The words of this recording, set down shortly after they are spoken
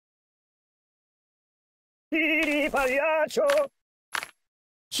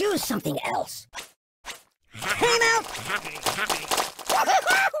Choose something else. Time out!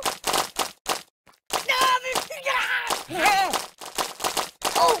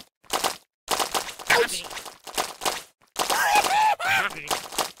 Oh! Ouch!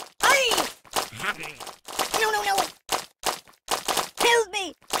 Aye! No, no, no! Help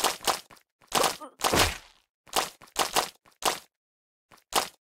me!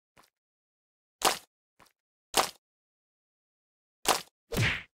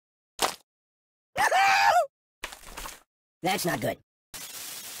 That's not good.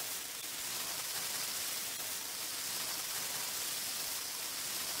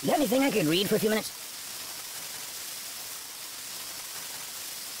 You have anything I could read for a few minutes?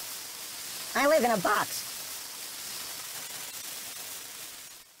 I live in a box.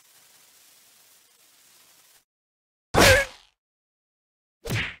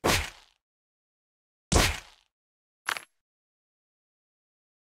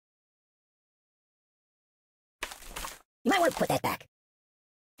 You might want to put that back.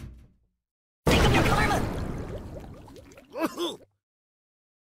 Think of your karma!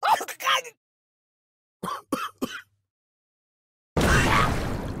 Oh, God!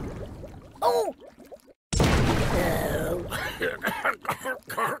 Oh!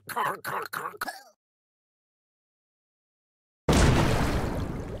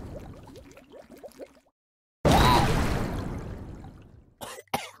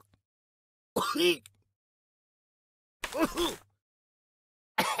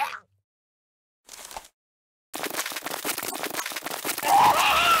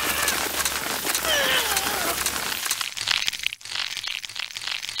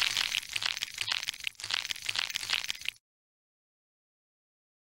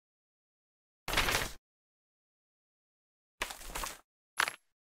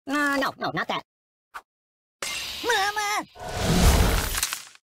 No, not that. Mama!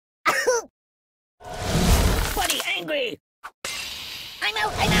 Buddy, angry! I'm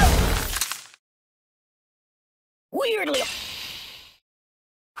out! Weirdly...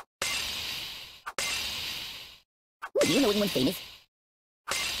 Ooh, do you know anyone famous?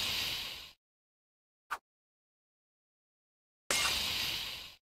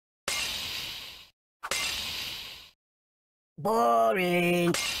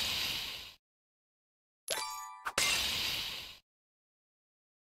 Boring!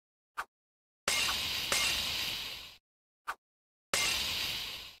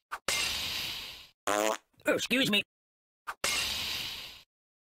 Oh, excuse me.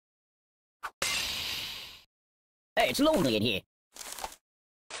 Hey, it's lonely in here.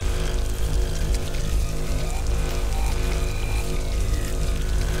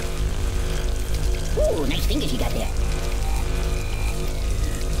 Ooh, nice fingers you got there.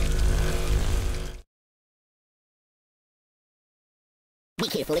 Be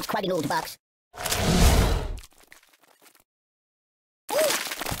careful, it's quite an old box.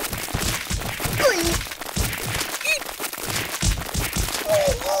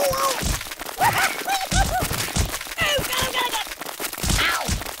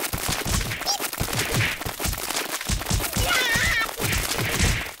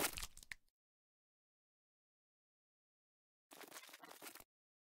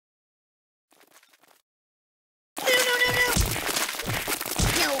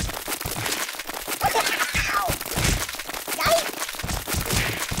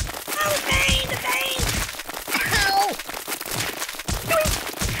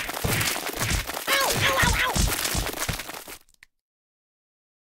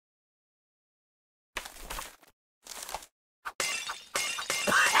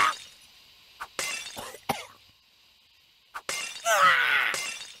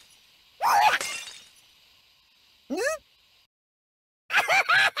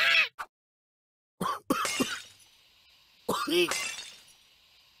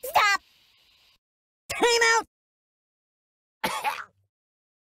 Stop! Time out!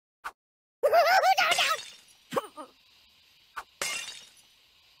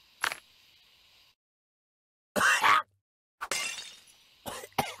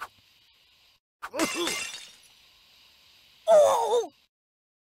 Oh!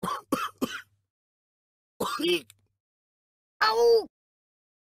 Ow!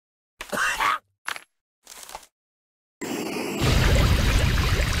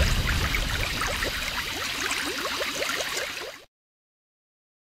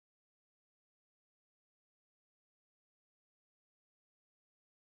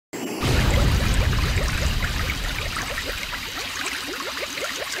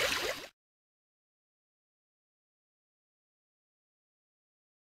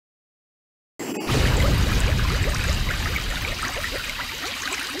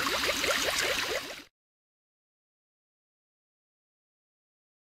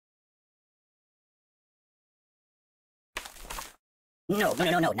 No,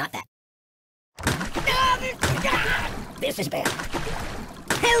 not that. This is bad.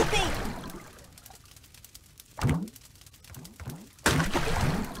 Help me!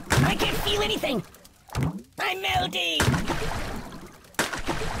 I can't feel anything! I'm melting!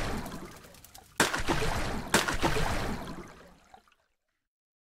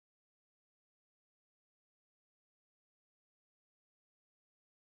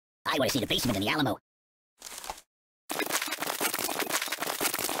 I want to see the basement in the Alamo.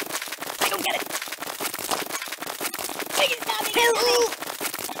 I don't get it! Help me!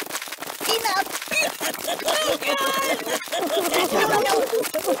 Enough! Oh, God! No!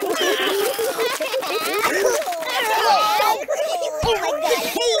 Oh, my God!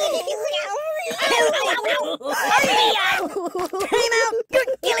 Help me! Time out! You're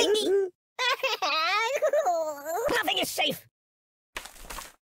killing me! Nothing is safe!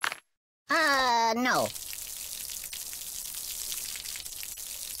 No.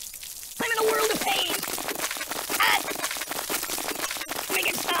 I'm in a world of pain! Make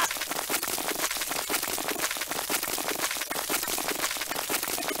it stop!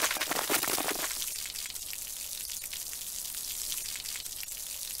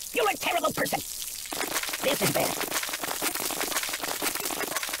 You're a terrible person! This is bad.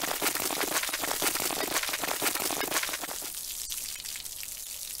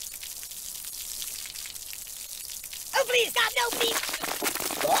 Oh, please, God, no, please!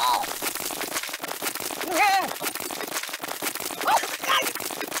 Oh! Oh, God!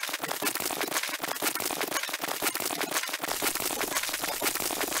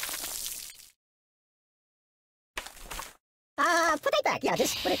 Put it back. Yeah,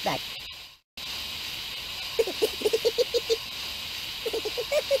 just put it back.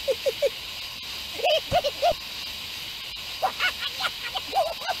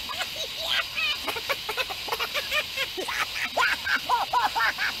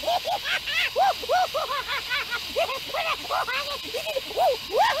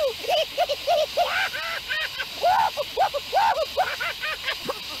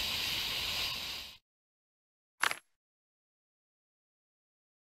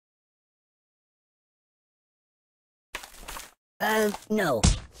 No.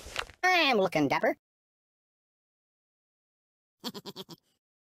 I'm looking dapper.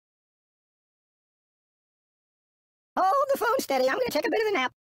 Hold the phone steady. I'm gonna take a bit of a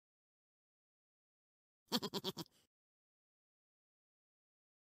nap.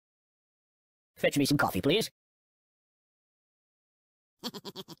 Fetch me some coffee, please.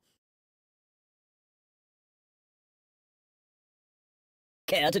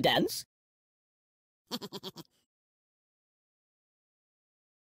 Care to dance?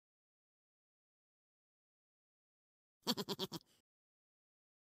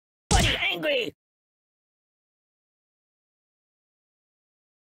 Buddy, angry!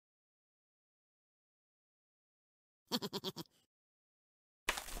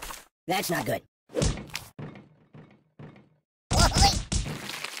 That's not good.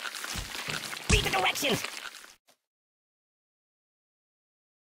 Read the directions!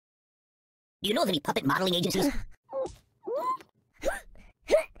 Do you know of any puppet modeling agencies?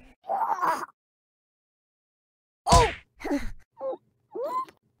 Oh!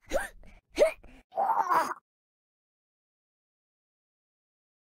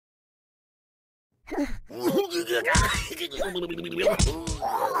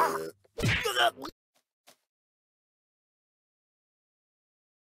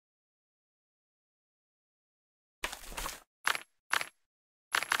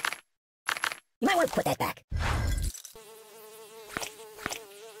 You might want to put that back.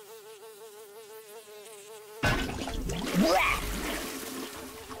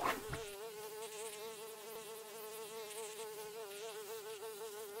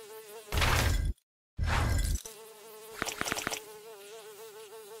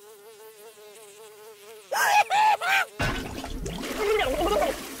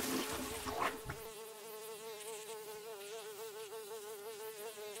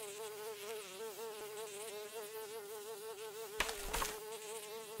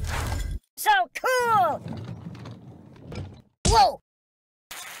 So cool! Whoa!